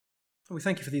We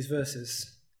thank you for these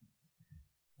verses,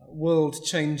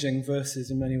 world-changing verses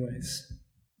in many ways.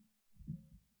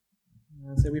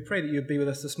 And so we pray that you'd be with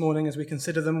us this morning as we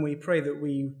consider them. We pray that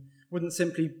we wouldn't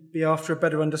simply be after a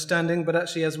better understanding, but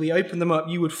actually as we open them up,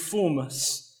 you would form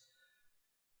us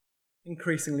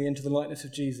increasingly into the likeness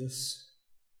of Jesus.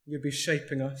 You'd be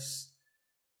shaping us.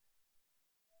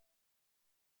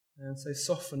 And so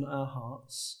soften our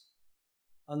hearts,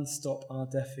 unstop our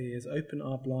deaf ears, open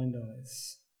our blind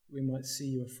eyes, that we might see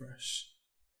you afresh.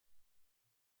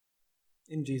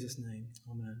 In Jesus' name,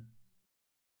 amen.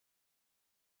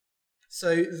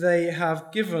 So they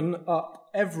have given up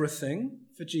everything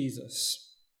for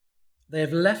Jesus. They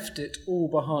have left it all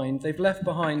behind. They've left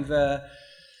behind their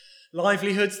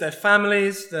livelihoods, their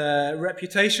families, their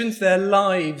reputations, their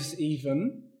lives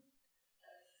even.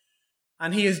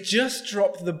 And he has just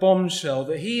dropped the bombshell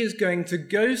that he is going to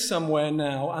go somewhere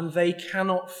now and they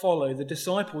cannot follow. The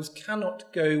disciples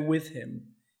cannot go with him.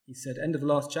 He said, end of the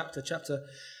last chapter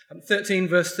 13,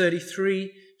 verse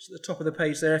 33. It's at the top of the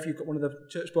page there if you've got one of the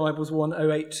church Bibles,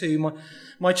 1082.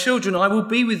 My children, I will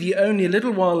be with you only a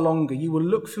little while longer. You will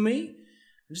look for me.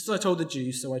 And just as I told the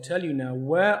Jews, so I tell you now,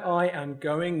 where I am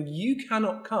going, you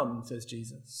cannot come, says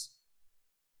Jesus.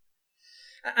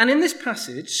 And in this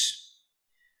passage,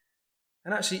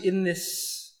 and actually in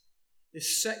this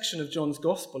section of John's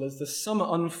Gospel, as the summer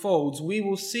unfolds, we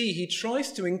will see he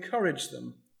tries to encourage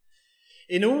them.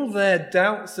 In all their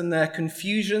doubts and their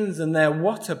confusions and their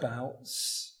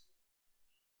whatabouts,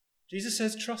 Jesus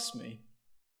says, trust me.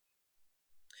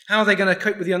 How are they going to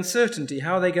cope with the uncertainty?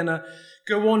 How are they going to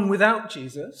go on without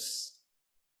Jesus?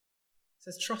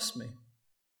 He says, trust me.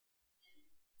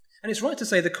 And it's right to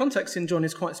say the context in John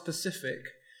is quite specific.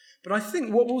 But I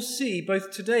think what we'll see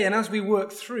both today and as we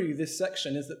work through this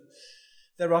section is that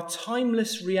there are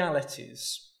timeless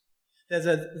realities. There's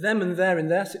a them and there in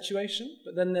their situation,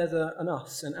 but then there's an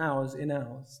us and ours in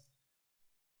ours.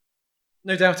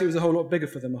 No doubt it was a whole lot bigger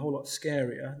for them, a whole lot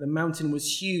scarier. The mountain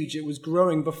was huge. It was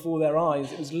growing before their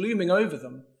eyes. It was looming over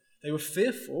them. They were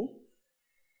fearful.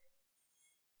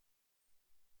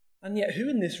 And yet who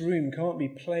in this room can't be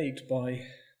plagued by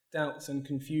doubts and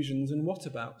confusions and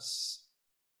whatabouts?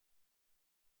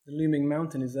 The looming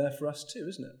mountain is there for us too,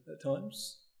 isn't it, at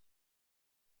times?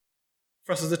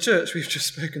 For us as a church, we've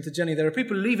just spoken to Jenny. There are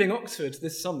people leaving Oxford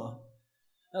this summer.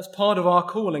 That's part of our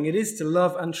calling. It is to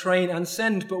love and train and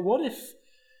send. But what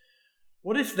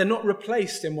if they're not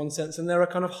replaced in one sense and there are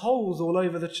kind of holes all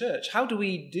over the church? How do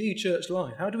we do church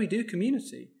life? How do we do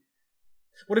community?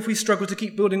 What if we struggle to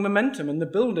keep building momentum and the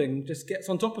building just gets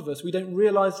on top of us? We don't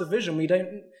realise the vision. We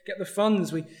don't get the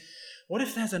funds. What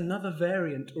if there's another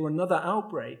variant or another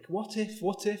outbreak? What if?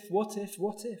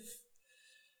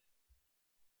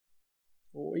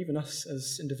 Or even us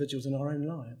as individuals in our own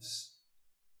lives.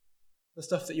 The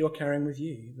stuff that you're carrying with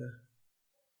you,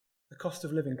 the cost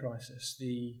of living crisis,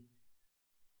 the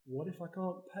what if I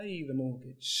can't pay the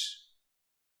mortgage?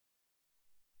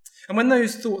 And when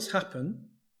those thoughts happen,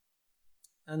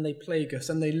 and they plague us,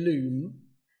 and they loom,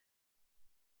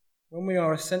 when we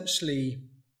are essentially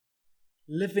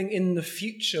living in the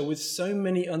future with so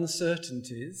many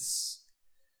uncertainties,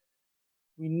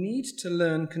 we need to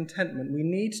learn contentment. We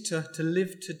need to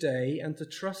live today and to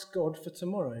trust God for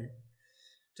tomorrow.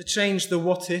 To change the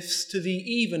what-ifs to the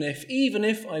even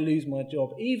if I lose my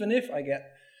job, even if I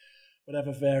get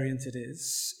whatever variant it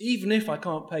is, even if I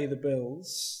can't pay the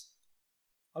bills,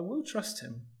 I will trust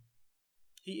him.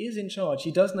 He is in charge.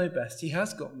 He does know best. He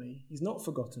has got me. He's not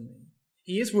forgotten me.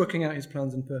 He is working out his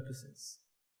plans and purposes.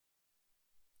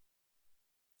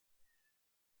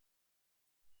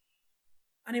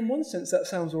 And in one sense, that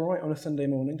sounds all right on a Sunday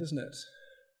morning, doesn't it?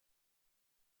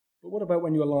 But what about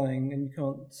when you're lying and you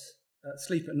can't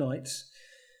sleep at night?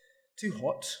 Too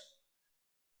hot.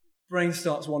 Brain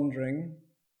starts wandering.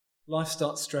 Life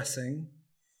starts stressing.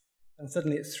 And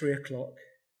suddenly it's 3:00.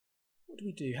 What do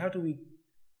we do? How do we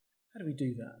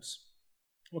do that?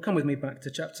 Well, come with me back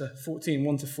to chapter 14,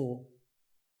 1-4.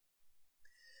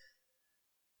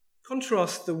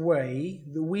 Contrast the way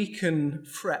that we can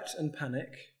fret and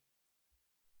panic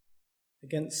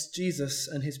against Jesus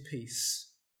and his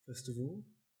peace, first of all.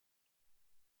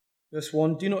 Verse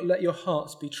 1, do not let your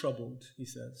hearts be troubled, he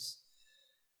says.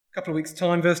 A couple of weeks'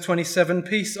 time, verse 27,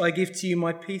 peace I give to you,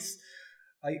 my peace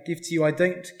I give to you, I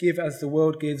don't give as the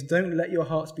world gives. Don't let your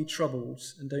hearts be troubled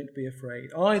and don't be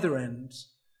afraid. Either end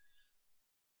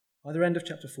of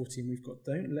chapter 14, we've got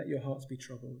don't let your hearts be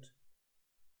troubled.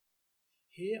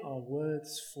 Here are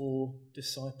words for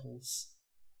disciples.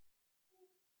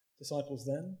 Disciples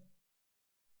then,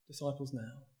 disciples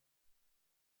now.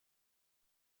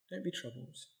 Don't be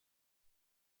troubled.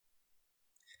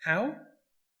 How?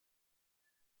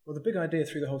 Well, the big idea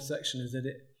through the whole section is that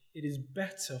it is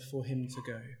better for him to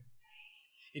go.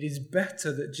 It is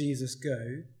better that Jesus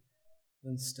go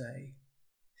than stay.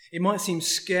 It might seem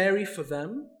scary for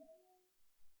them,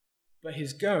 but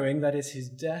his going, that is his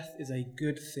death, is a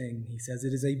good thing. He says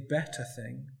it is a better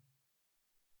thing.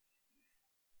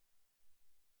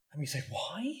 And we say,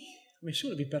 why? I mean, sure,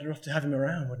 it'd be better off to have him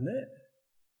around, wouldn't it?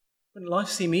 Wouldn't life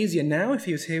seem easier now if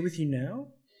he was here with you now?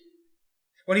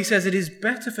 Well, he says it is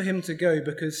better for him to go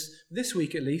because, this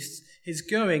week at least, his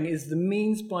going is the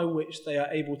means by which they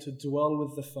are able to dwell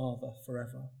with the Father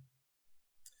forever.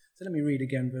 So let me read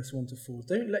again verse 1 to 4.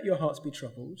 Don't let your hearts be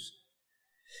troubled.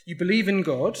 You believe in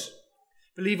God,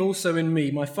 believe also in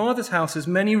me. My Father's house has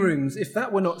many rooms. If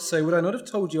that were not so, would I not have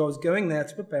told you I was going there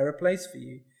to prepare a place for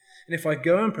you? And if I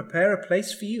go and prepare a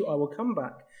place for you, I will come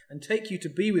back and take you to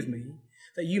be with me,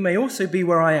 that you may also be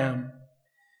where I am.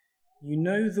 You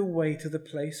know the way to the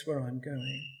place where I'm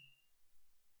going.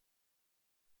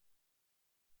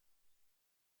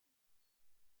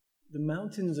 The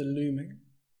mountains are looming.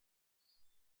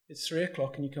 It's 3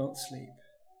 o'clock and you can't sleep.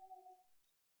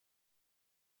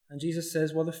 And Jesus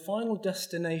says, well, the final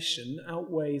destination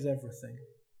outweighs everything.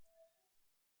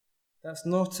 That's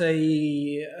not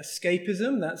a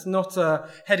escapism. That's not a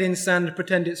head in sand and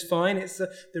pretend it's fine. It's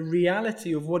the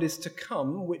reality of what is to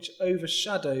come, which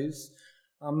overshadows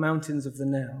our mountains of the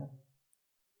now.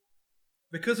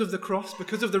 Because of the cross,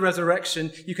 because of the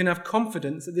resurrection, you can have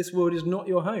confidence that this world is not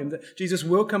your home, that Jesus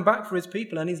will come back for his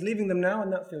people, and he's leaving them now,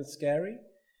 and that feels scary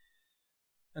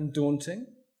and daunting.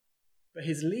 But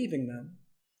his leaving them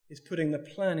is putting the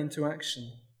plan into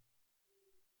action.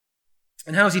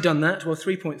 And how has he done that? Well,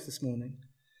 3 points this morning.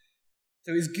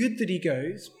 So it's good that he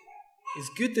goes.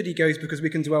 It's good that he goes because we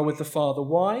can dwell with the Father.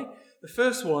 Why? The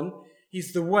first one,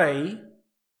 he's the way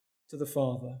to the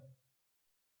Father.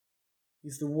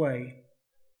 He's the way.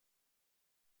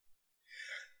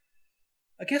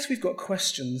 I guess we've got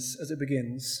questions as it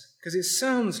begins, because it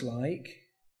sounds like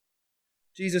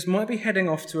Jesus might be heading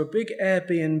off to a big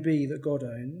Airbnb that God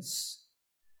owns,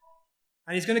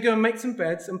 and he's going to go and make some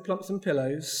beds and plump some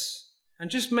pillows, and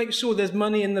just make sure there's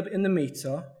money in the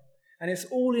meter, and it's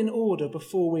all in order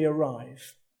before we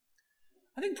arrive.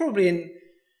 I think probably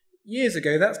years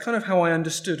ago, that's kind of how I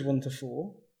understood 1 to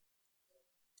 4.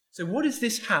 So what is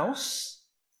this house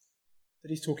that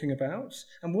he's talking about?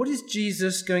 And what is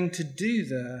Jesus going to do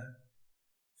there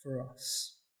for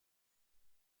us?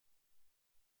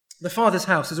 The Father's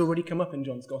house has already come up in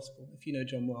John's Gospel, if you know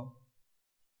John well.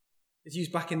 It's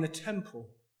used back in the temple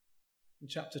in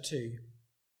chapter 2.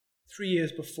 3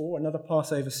 years before, another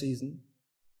Passover season.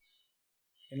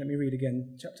 And let me read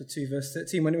again, chapter 2, verse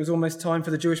 13. When it was almost time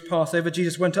for the Jewish Passover,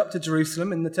 Jesus went up to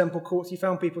Jerusalem. In the temple courts, he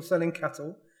found people selling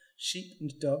cattle, sheep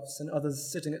and doves, and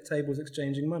others sitting at tables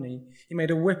exchanging money. He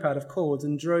made a whip out of cords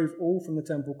and drove all from the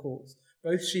temple courts,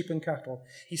 both sheep and cattle.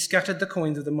 He scattered the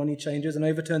coins of the money changers and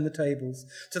overturned the tables.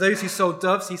 To those who sold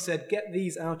doves, he said, "Get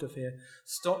these out of here.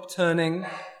 Stop turning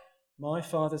my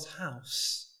Father's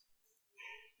house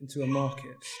into a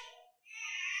market."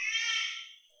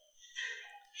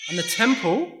 And the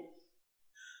temple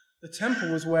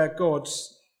was where God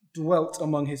dwelt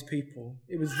among his people.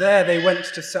 It was there they went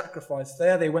to sacrifice,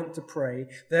 there they went to pray,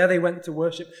 there they went to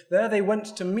worship, there they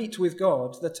went to meet with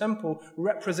God. The temple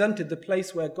represented the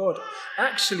place where God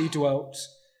actually dwelt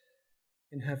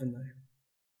in heaven, though.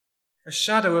 A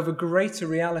shadow of a greater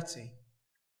reality,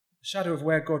 a shadow of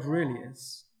where God really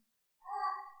is.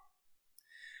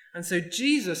 And so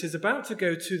Jesus is about to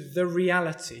go to the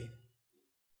reality,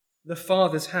 the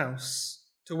Father's house,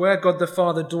 to where God the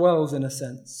Father dwells in a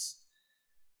sense.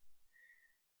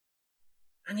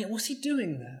 And yet, what's he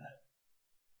doing there?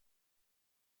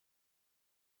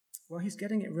 Well, he's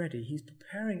getting it ready. He's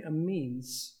preparing a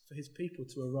means for his people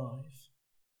to arrive.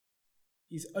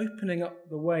 He's opening up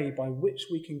the way by which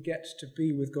we can get to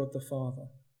be with God the Father.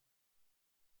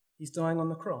 He's dying on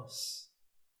the cross.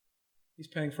 He's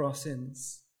paying for our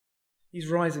sins. He's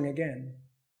rising again.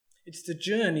 It's the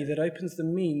journey that opens the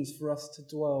means for us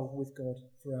to dwell with God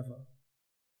forever.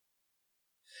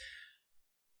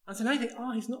 And so now you think,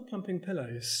 he's not plumping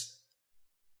pillows.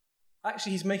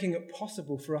 Actually, he's making it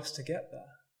possible for us to get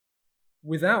there.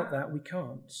 Without that, we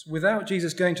can't. Without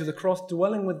Jesus going to the cross,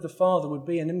 dwelling with the Father would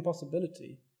be an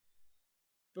impossibility.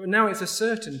 But now it's a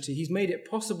certainty. He's made it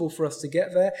possible for us to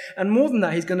get there. And more than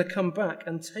that, he's going to come back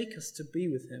and take us to be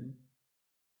with him.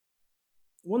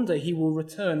 One day he will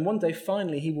return. One day,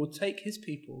 finally, he will take his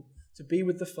people to be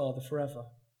with the Father forever.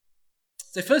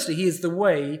 So firstly, he is the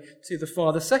way to the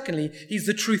Father. Secondly, he's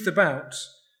the truth about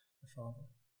the Father.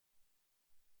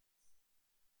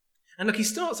 And look, he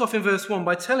starts off in verse 1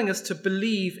 by telling us to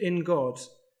believe in God.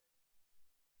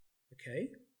 Okay.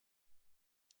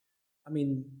 I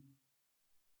mean,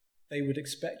 they would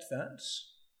expect that.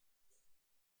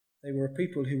 They were a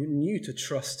people who knew to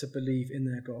trust, to believe in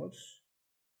their God.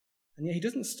 And yet he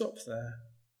doesn't stop there.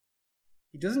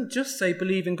 He doesn't just say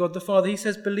believe in God the Father, he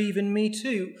says believe in me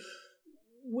too,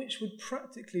 which would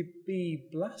practically be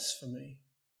blasphemy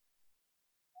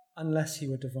unless he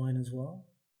were divine as well.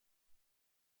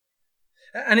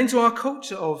 And into our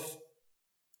culture of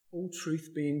all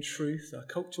truth being truth, a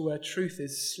culture where truth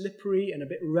is slippery and a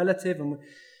bit relative, and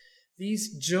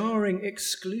these jarring,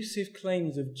 exclusive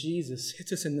claims of Jesus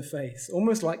hit us in the face,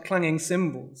 almost like clanging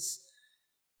cymbals.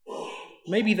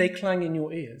 Maybe they clang in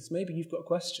your ears. Maybe you've got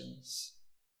questions.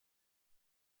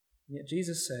 And yet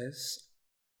Jesus says,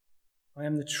 I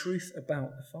am the truth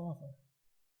about the Father.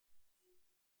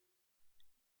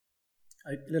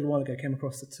 A little while ago I came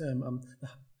across the term,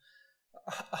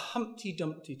 a Humpty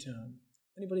Dumpty term.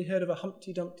 Anybody heard of a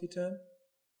Humpty Dumpty term?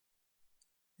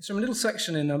 It's from a little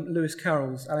section in Lewis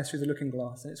Carroll's Alice Through the Looking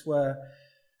Glass, and it's where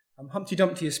Humpty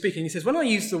Dumpty is speaking. He says, when I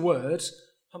use the word,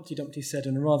 Humpty Dumpty said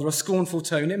in a rather a scornful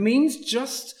tone, it means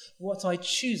just what I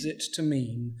choose it to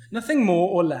mean, nothing more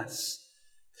or less.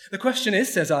 The question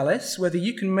is, says Alice, whether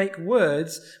you can make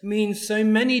words mean so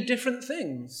many different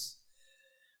things.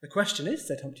 The question is,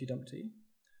 said Humpty Dumpty,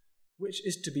 which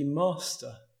is to be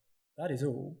master? That is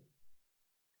all.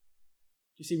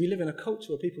 You see, we live in a culture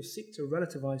where people seek to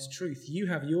relativize truth. You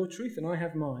have your truth and I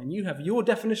have mine. You have your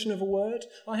definition of a word,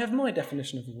 I have my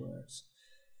definition of a word.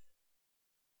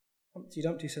 Humpty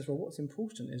Dumpty says, well, what's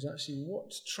important is actually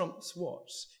what trumps what.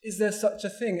 Is there such a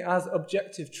thing as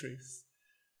objective truth?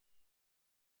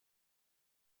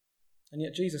 And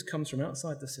yet Jesus comes from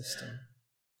outside the system.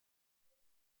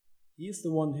 He is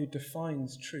the one who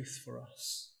defines truth for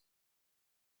us.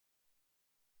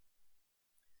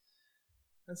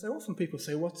 And so often people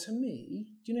say, well, to me,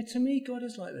 God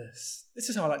is like this. This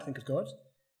is how I like to think of God.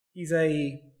 He's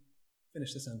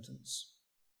finish the sentence.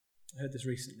 I heard this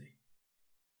recently.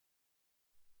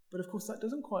 But of course that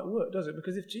doesn't quite work, does it?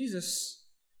 Because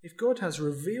if God has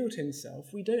revealed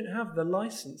himself, we don't have the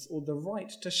license or the right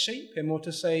to shape him or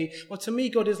to say, well, to me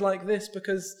God is like this but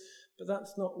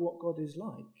that's not what God is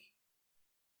like.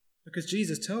 Because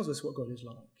Jesus tells us what God is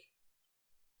like.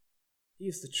 He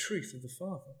is the truth of the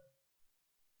Father.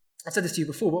 I've said this to you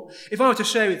before, but if I were to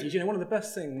share with you, one of the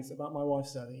best things about my wife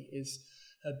Zoe is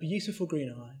her beautiful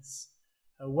green eyes,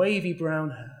 her wavy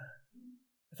brown hair,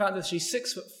 the fact that she's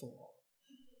 6'4".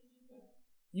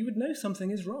 You would know something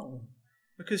is wrong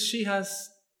because she has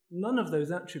none of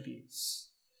those attributes.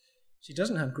 She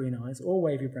doesn't have green eyes or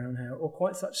wavy brown hair or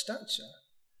quite such stature.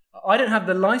 I don't have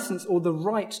the license or the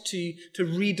right to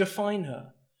redefine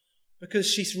her because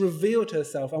she's revealed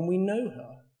herself and we know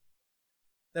her.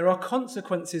 There are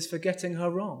consequences for getting her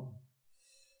wrong.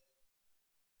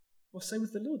 Well, so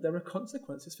with the Lord, there are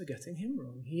consequences for getting him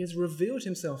wrong. He has revealed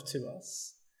himself to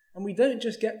us, and we don't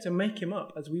just get to make him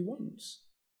up as we want.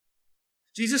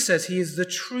 Jesus says he is the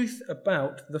truth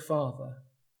about the Father.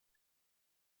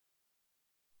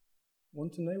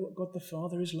 Want to know what God the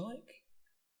Father is like?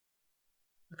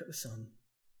 Look at the Son.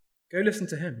 Go listen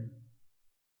to him.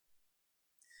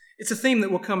 It's a theme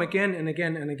that will come again and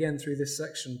again and again through this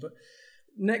section, but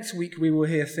next week we will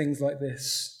hear things like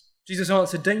this. Jesus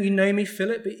answered, don't you know me,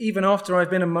 Philip? Even after I've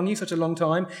been among you such a long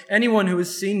time, anyone who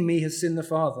has seen me has seen the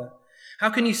Father. How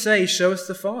can you say, show us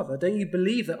the Father? Don't you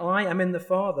believe that I am in the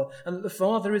Father and that the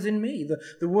Father is in me?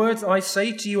 The words I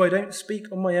say to you, I don't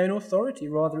speak on my own authority.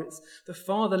 Rather, it's the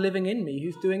Father living in me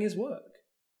who's doing his work.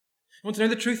 You want to know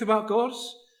the truth about God?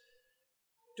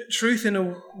 Truth in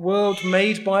a world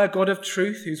made by a God of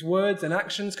truth whose words and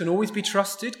actions can always be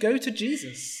trusted? Go to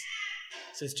Jesus,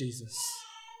 says Jesus.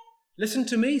 Listen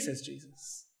to me, says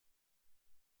Jesus.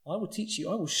 I will teach you,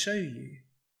 I will show you.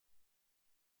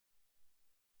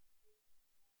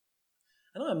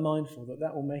 And I am mindful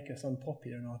that will make us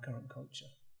unpopular in our current culture.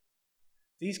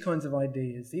 These kinds of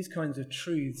ideas, these kinds of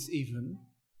truths even,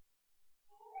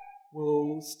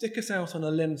 will stick us out on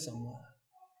a limb somewhere.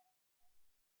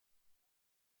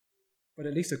 But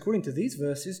at least according to these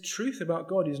verses, truth about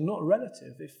God is not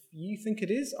relative. If you think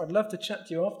it is, I'd love to chat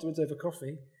to you afterwards over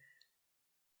coffee.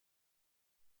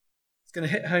 It's going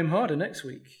to hit home harder next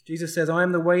week. Jesus says, I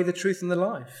am the way, the truth, and the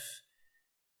life.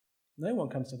 No one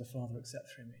comes to the Father except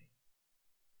through me.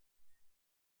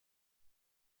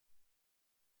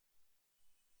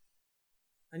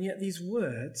 And yet these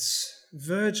words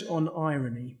verge on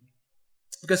irony.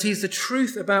 Because he's the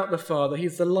truth about the Father.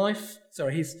 He's the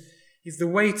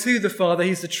way to the Father.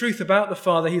 He's the truth about the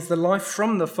Father. He's the life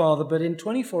from the Father. But in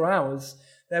 24 hours,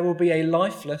 there will be a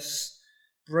lifeless,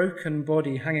 broken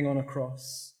body hanging on a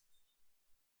cross.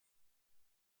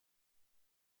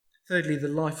 Thirdly, the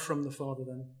life from the Father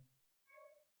then.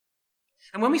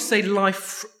 And when we say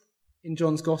life in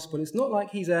John's Gospel, it's not like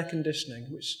he's air conditioning,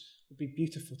 which would be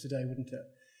beautiful today, wouldn't it?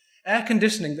 Air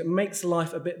conditioning that makes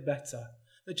life a bit better,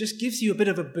 that just gives you a bit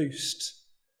of a boost.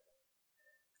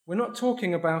 We're not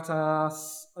talking about our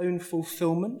own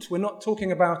fulfillment. We're not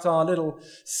talking about our little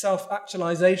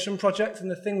self-actualization project and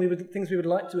the things we would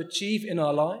like to achieve in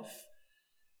our life.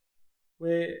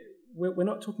 We're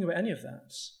not talking about any of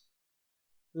that.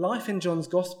 Life in John's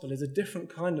Gospel is a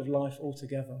different kind of life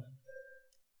altogether.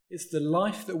 It's the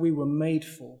life that we were made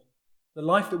for, the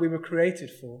life that we were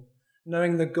created for,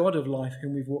 knowing the God of life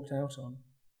whom we've walked out on.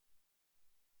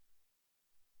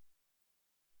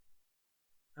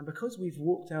 And because we've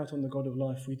walked out on the God of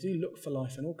life, we do look for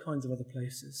life in all kinds of other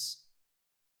places.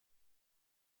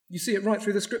 You see it right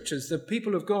through the scriptures. The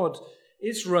people of God,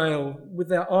 Israel, with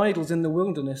their idols in the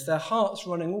wilderness, their hearts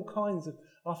running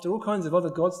after all kinds of other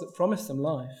gods that promise them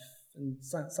life and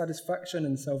satisfaction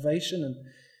and salvation. And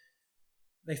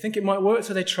they think it might work,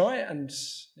 so they try it, and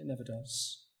it never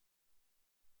does.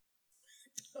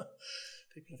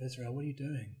 People of Israel, what are you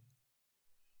doing?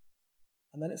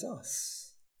 And then it's us.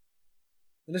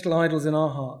 The little idols in our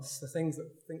hearts, the things that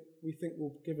we think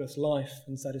will give us life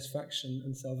and satisfaction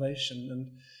and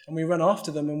salvation, and we run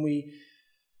after them and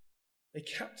they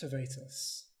captivate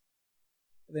us,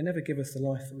 but they never give us the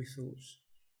life that we thought.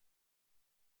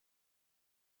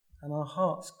 And our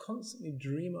hearts constantly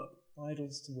dream up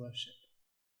idols to worship,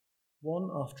 one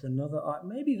after another.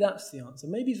 Maybe that's the answer,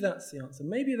 maybe that's the answer,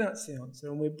 maybe that's the answer,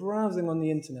 and we're browsing on the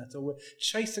internet or we're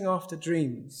chasing after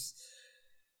dreams.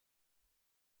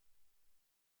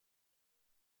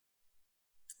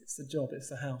 It's the job, it's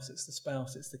the house, it's the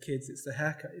spouse, it's the kids, it's the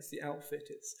haircut, it's the outfit,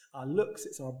 it's our looks,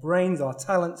 it's our brains, our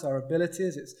talents, our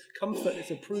abilities, it's comfort,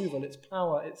 it's approval, it's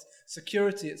power, it's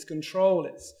security, it's control,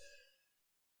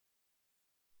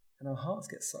 and our hearts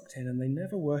get sucked in and they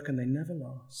never work and they never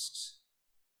last.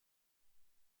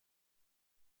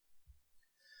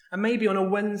 And maybe on a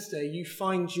Wednesday you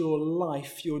find your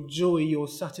life, your joy, your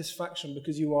satisfaction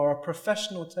because you are a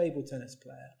professional table tennis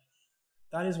player.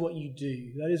 That is what you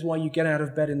do. That is why you get out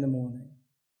of bed in the morning.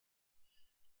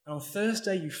 And on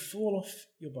Thursday, you fall off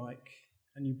your bike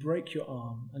and you break your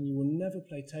arm and you will never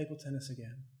play table tennis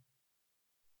again.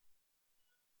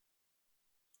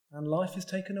 And life is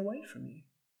taken away from you.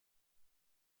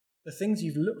 The things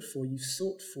you've looked for, you've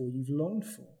sought for, you've longed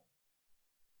for.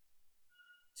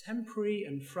 Temporary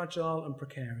and fragile and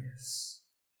precarious.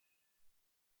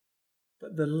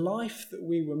 But the life that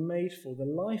we were made for, the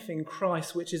life in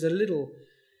Christ, which is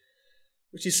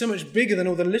so much bigger than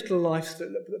all the little lives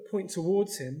that point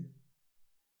towards him,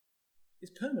 is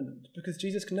permanent because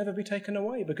Jesus can never be taken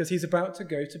away because he's about to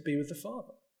go to be with the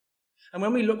Father. And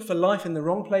when we look for life in the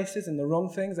wrong places, in the wrong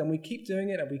things, and we keep doing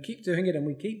it, and we keep doing it, and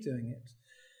we keep doing it,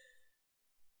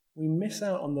 we miss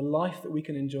out on the life that we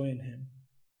can enjoy in him.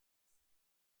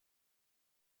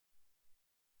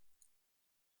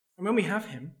 And when we have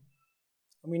him,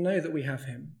 and we know that we have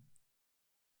him,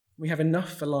 we have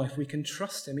enough for life, we can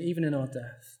trust him even in our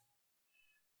death.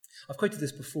 I've quoted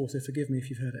this before, so forgive me if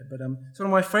you've heard it, but it's one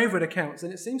of my favourite accounts,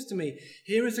 and it seems to me,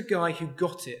 here is a guy who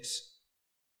got it.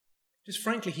 Just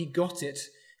frankly, he got it.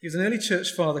 He was an early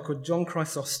church father called John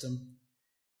Chrysostom.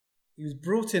 He was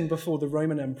brought in before the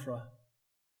Roman emperor,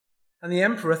 and the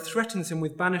emperor threatens him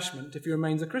with banishment if he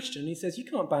remains a Christian. He says, "You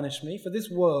can't banish me, for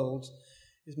this world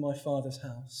is my Father's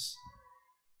house."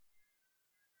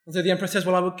 And so the emperor says,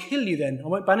 "Well, I will kill you then. I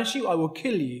won't banish you, I will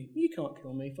kill you." "You can't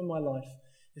kill me, for my life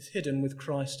is hidden with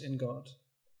Christ in God."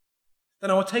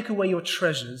 "Then I will take away your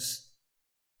treasures."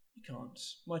 "You can't.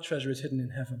 My treasure is hidden in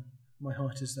heaven. My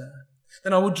heart is there."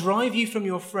 "Then I will drive you from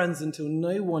your friends until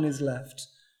no one is left."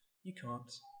 "You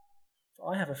can't.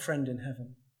 For I have a friend in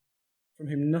heaven, from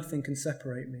whom nothing can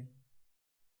separate me."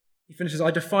 He finishes, "I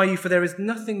defy you, for there is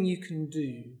nothing you can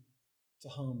do to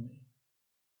harm me."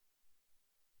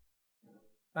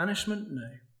 Banishment,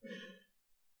 no.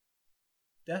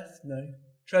 Death, no.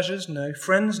 Treasures, no.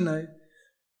 Friends, no.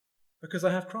 Because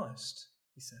I have Christ,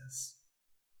 he says.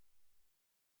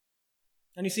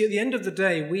 And you see, at the end of the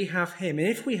day, we have him. And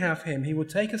if we have him, he will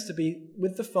take us to be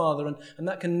with the Father, and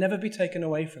that can never be taken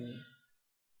away from you.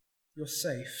 You're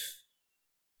safe.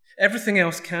 Everything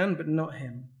else can, but not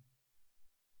him.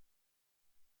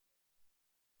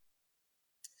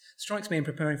 It strikes me in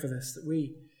preparing for this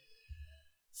that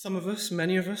some of us,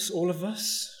 many of us, all of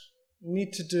us,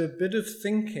 need to do a bit of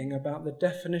thinking about the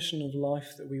definition of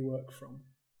life that we work from.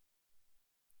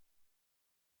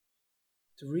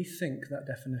 To rethink that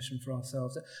definition for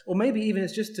ourselves. Or maybe even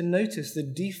it's just to notice the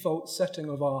default setting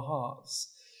of our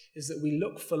hearts is that we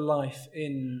look for life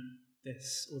in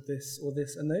this or this or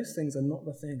this, and those things are not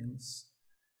the things.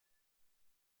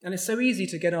 And it's so easy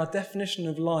to get our definition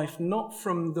of life not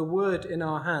from the word in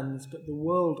our hands, but the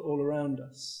world all around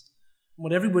us, and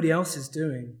what everybody else is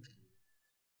doing.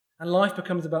 And life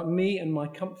becomes about me and my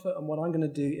comfort and what I'm going to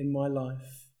do in my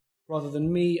life, rather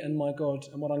than me and my God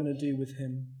and what I'm going to do with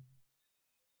him.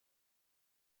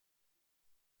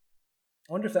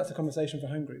 I wonder if that's a conversation for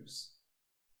home groups.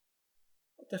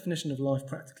 What definition of life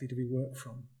practically do we work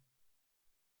from?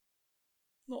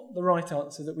 Not the right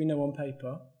answer that we know on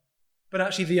paper, but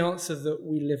actually the answer that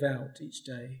we live out each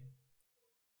day.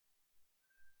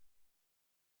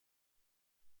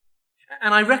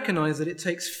 And I recognise that it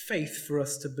takes faith for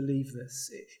us to believe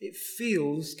this. It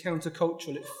feels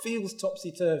countercultural, it feels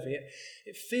topsy-turvy,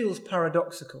 it feels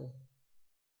paradoxical.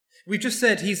 We've just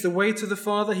said he's the way to the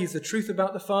Father, he's the truth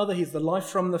about the Father, he's the life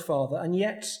from the Father, and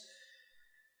yet,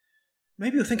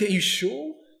 maybe you're thinking, are you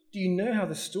sure? Do you know how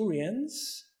the story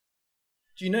ends?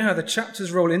 Do you know how the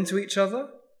chapters roll into each other?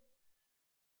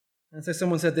 And so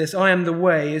someone said this, I am the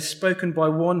way is spoken by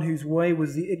one whose way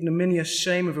was the ignominious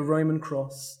shame of a Roman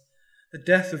cross, the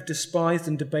death of despised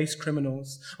and debased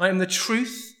criminals. I am the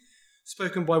truth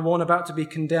spoken by one about to be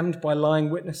condemned by lying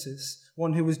witnesses,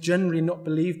 one who was generally not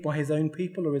believed by his own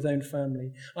people or his own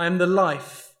family. I am the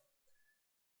life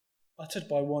uttered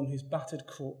by one whose battered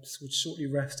corpse would shortly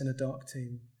rest in a dark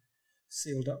tomb,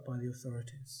 sealed up by the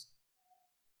authorities.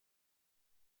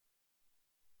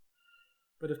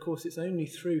 But of course, it's only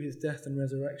through his death and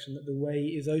resurrection that the way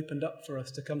is opened up for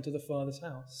us to come to the Father's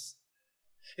house.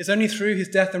 It's only through his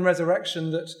death and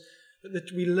resurrection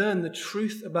that we learn the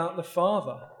truth about the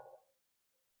Father.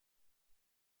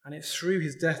 And it's through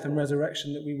his death and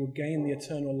resurrection that we will gain the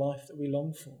eternal life that we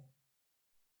long for.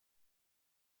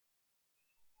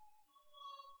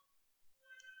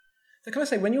 So can I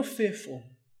say, when you're fearful,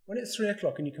 when it's 3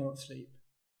 o'clock and you can't sleep,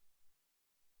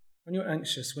 when you're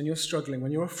anxious, when you're struggling,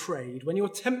 when you're afraid, when you're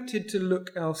tempted to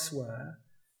look elsewhere,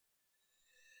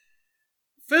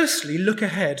 firstly, look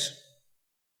ahead.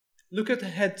 Look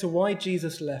ahead to why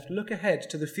Jesus left. Look ahead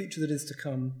to the future that is to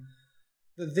come.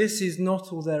 That this is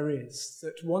not all there is.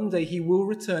 That one day he will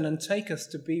return and take us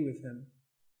to be with him.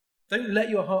 Don't let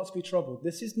your hearts be troubled.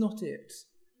 This is not it.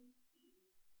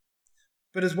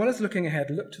 But as well as looking ahead,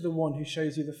 look to the one who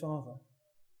shows you the Father.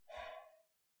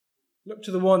 Look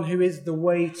to the one who is the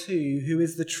way to, who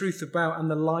is the truth about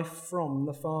and the life from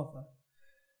the Father.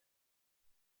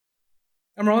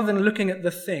 And rather than looking at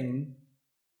the thing,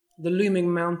 the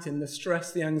looming mountain, the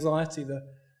stress, the anxiety, the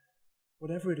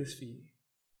whatever it is for you,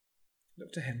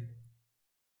 look to him.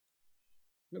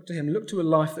 Look to him. Look to a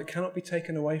life that cannot be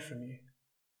taken away from you.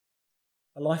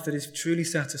 A life that is truly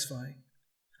satisfying.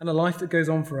 And a life that goes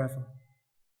on forever.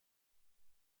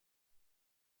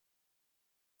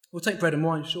 We'll take bread and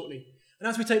wine shortly. And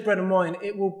as we take bread and wine,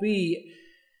 it will be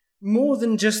more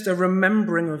than just a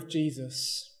remembering of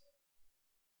Jesus.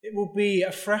 It will be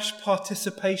a fresh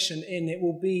participation in. It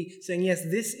will be saying, yes,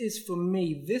 this is for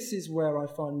me. This is where I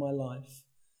find my life.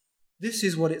 This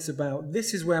is what it's about.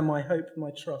 This is where my hope, my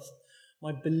trust,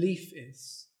 my belief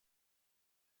is.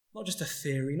 Not just a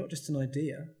theory, not just an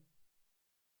idea,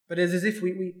 but it's as if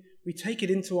we take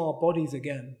it into our bodies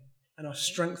again and are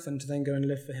strengthened to then go and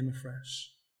live for him afresh.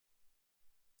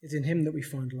 It's in him that we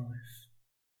find life.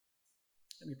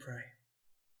 Let me pray.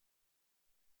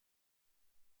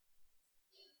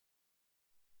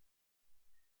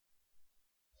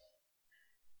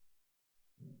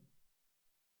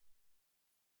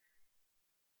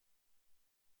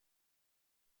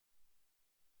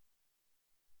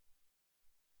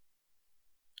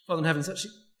 Father in heaven, such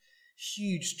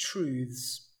huge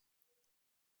truths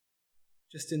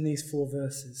just in these 4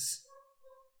 verses.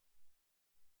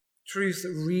 Truths that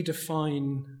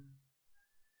redefine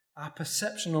our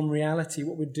perception on reality,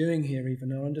 what we're doing here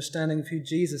even, our understanding of who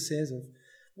Jesus is, of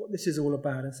what this is all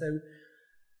about. And so,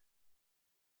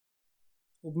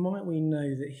 well, might we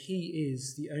know that he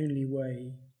is the only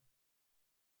way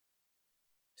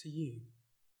to you.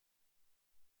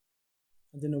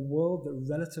 And in a world that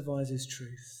relativizes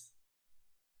truth,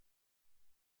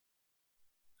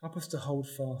 help us to hold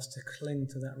fast, to cling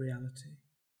to that reality.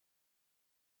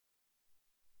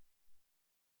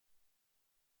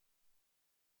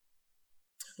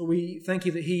 Lord, we thank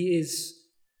you that he is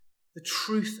the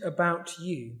truth about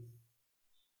you.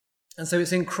 And so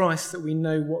it's in Christ that we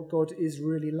know what God is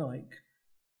really like.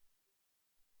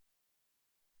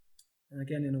 And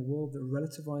again, in a world that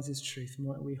relativizes truth,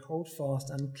 might we hold fast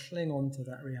and cling on to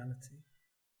that reality.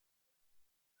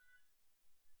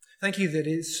 Thank you that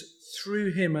it's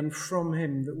through him and from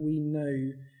him that we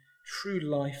know true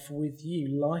life with you,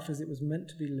 life as it was meant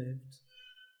to be lived.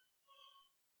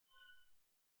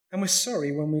 And we're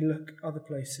sorry when we look other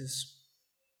places,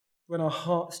 when our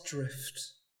hearts drift,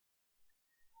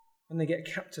 when they get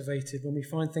captivated, when we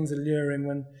find things alluring,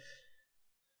 when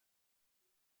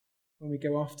we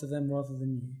go after them rather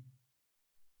than you.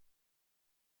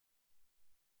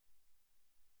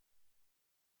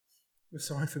 We're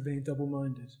sorry for being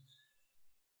double-minded.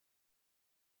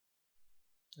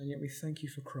 And yet we thank you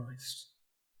for Christ.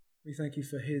 We thank you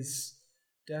for his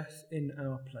death in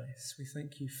our place. We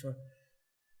thank you for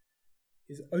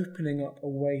his opening up a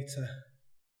way to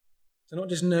not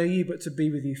just know you, but to be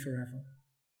with you forever.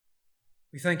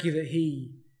 We thank you that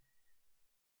he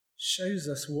shows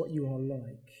us what you are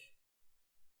like.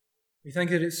 We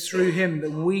thank you that it's through him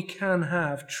that we can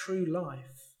have true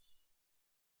life.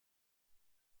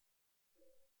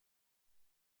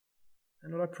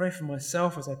 And Lord, I pray for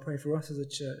myself as I pray for us as a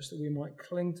church that we might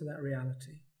cling to that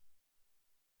reality.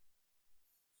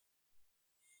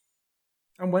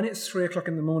 And when it's 3:00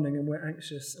 in the morning and we're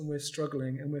anxious and we're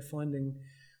struggling and we're finding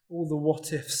all the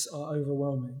what-ifs are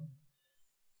overwhelming,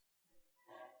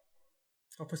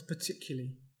 help us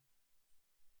particularly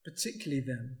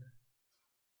then,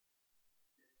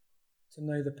 to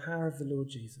know the power of the Lord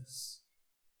Jesus.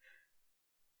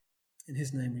 In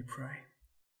his name we pray.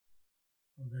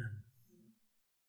 Amen.